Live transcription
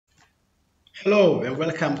Hello and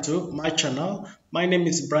welcome to my channel. My name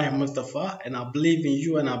is Ibrahim Mustafa and I believe in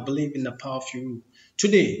you and I believe in the power of you.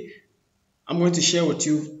 Today, I'm going to share with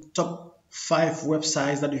you top 5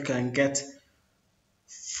 websites that you can get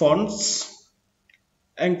fonts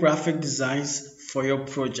and graphic designs for your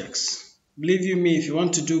projects. Believe you me, if you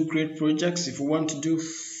want to do great projects, if you want to do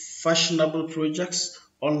fashionable projects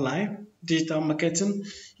online, digital marketing,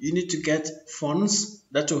 you need to get fonts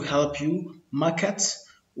that will help you market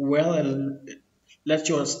well and let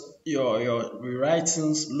your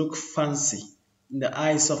writings look fancy in the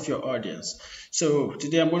eyes of your audience. So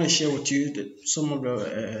today I'm going to share with you some of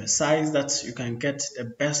the sites that you can get the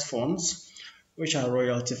best fonts which are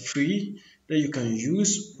royalty free that you can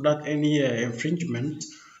use without any infringement.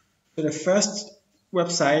 So the first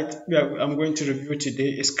website I'm going to review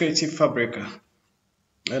today is Creative Fabrica,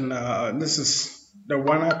 and this is the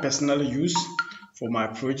one I personally use for my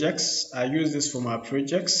projects. I use this for my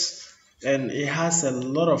projects, and it has a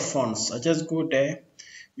lot of fonts. I just go there.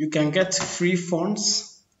 You can get free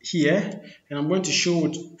fonts here, and I'm going to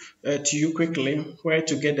show it to you quickly where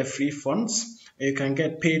to get the free fonts. You can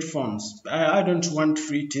get paid fonts. I don't want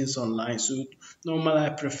free things online, so normally I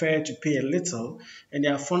prefer to pay a little, and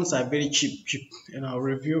their fonts are very cheap, and I'll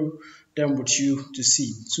review them with you to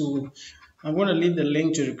see. So I'm going to leave the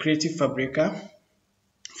link to the Creative Fabrica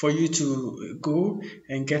for you to go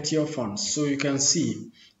and get your fonts. So you can see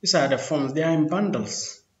these are the fonts. They are in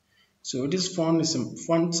bundles. So this font is in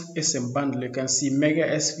bundle. You can see Mega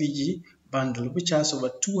SVG bundle, which has over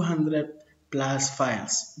 200 plus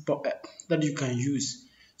files that you can use.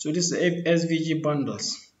 So this is SVG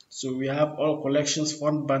bundles. So we have all collections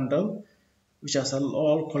font bundle, which has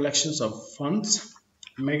all collections of fonts,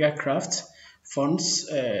 Mega Craft fonts,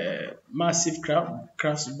 massive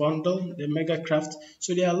crafts bundle, the Mega Craft.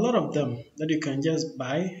 So there are a lot of them that you can just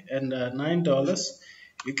buy, and $9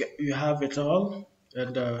 you have it all,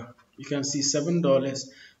 and you can see $7.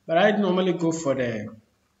 But I normally go for the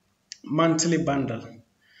monthly bundle,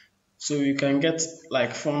 so you can get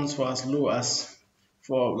like fonts for as low as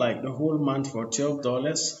for like the whole month for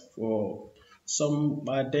 $12. For some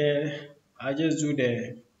are there, I just do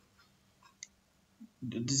the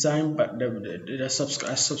design, but I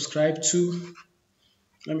subscribe to.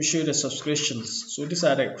 Let me show you the subscriptions. So these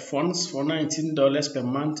are the fonts for $19 per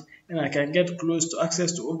month, and I can get close to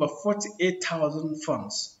access to over 48,000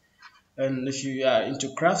 fonts. And if you are into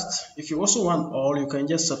crafts, if you also want all, you can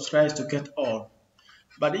just subscribe to get all.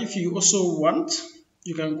 But if you also want,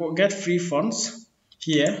 you can go get free fonts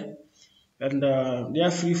here, and they are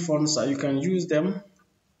free fonts. You can use them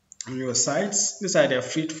on your sites. These are their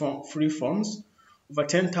free fonts. Over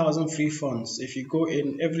 10,000 free fonts. If you go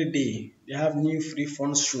in every day, they have new free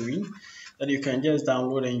fonts showing that you can just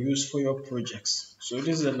download and use for your projects. So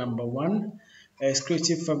this is the number one, is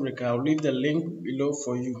Creative Fabrica. I'll leave the link below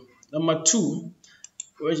for you. Number two,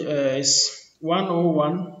 which is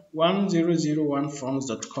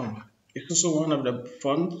 1001fonts.com. It's also one of the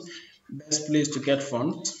best place to get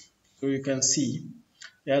fonts. So you can see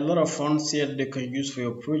there are a lot of fonts here that you can use for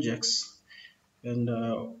your projects, and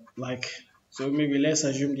so maybe let's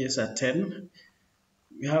assume these are 10.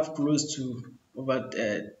 We have close to over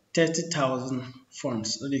 30,000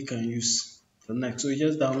 fonts that you can use for next. So you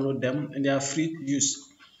just download them and they are free to use.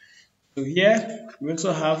 So here we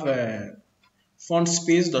also have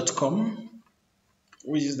fontspace.com,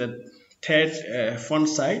 which is the third font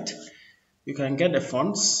site. You can get the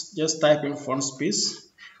fonts. Just type in fontspace.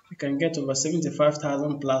 You can get over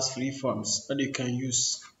 75,000 plus free fonts that you can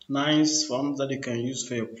use. Nice fonts that you can use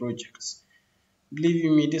for your projects. Believe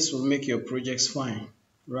you me, this will make your projects fine,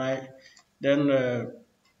 right? Then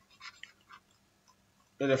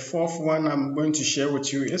the fourth one I'm going to share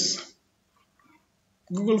with you is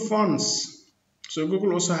Google Fonts. So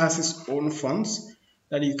Google also has its own fonts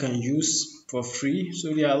that you can use for free. So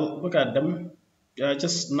look at them, they are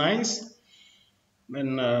just nice,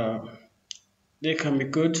 and they can be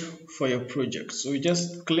good for your project. So you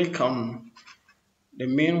just click on the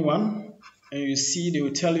main one, and you see they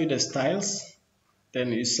will tell you the styles.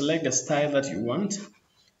 Then you select the style that you want.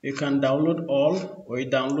 You can download all, or you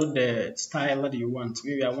download the style that you want.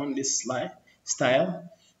 Maybe I want this style.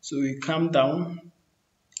 So you come down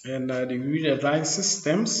and you read the line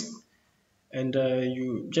systems, and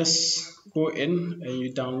you just go in and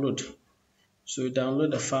you download. So you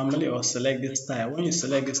download the family or select this style. When you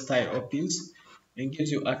select this style, opens and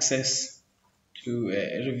gives you access to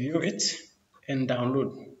review it and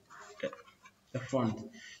download the font.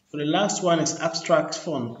 So the last one is abstract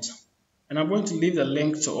font, and I'm going to leave the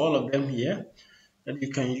link to all of them here that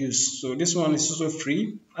you can use. So this one is also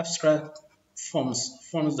free,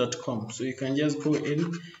 abstractfonts.com. So you can just go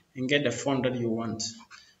in and get the font that you want.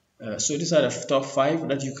 So these are the top 5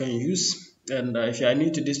 that you can use. And if you are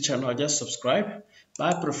new to this channel, just subscribe.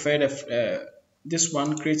 But I prefer this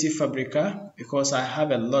one, Creative Fabrica, because I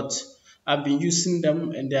have a lot. I've been using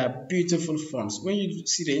them and they are beautiful fonts. When you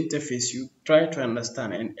see the interface, you try to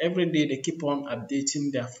understand, and every day they keep on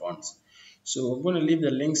updating their fonts. So I'm going to leave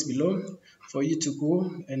the links below for you to go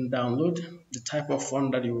and download the type of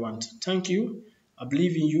font that you want. Thank you. I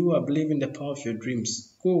believe in you. I believe in the power of your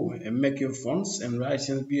dreams. Go and make your fonts and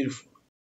writings beautiful.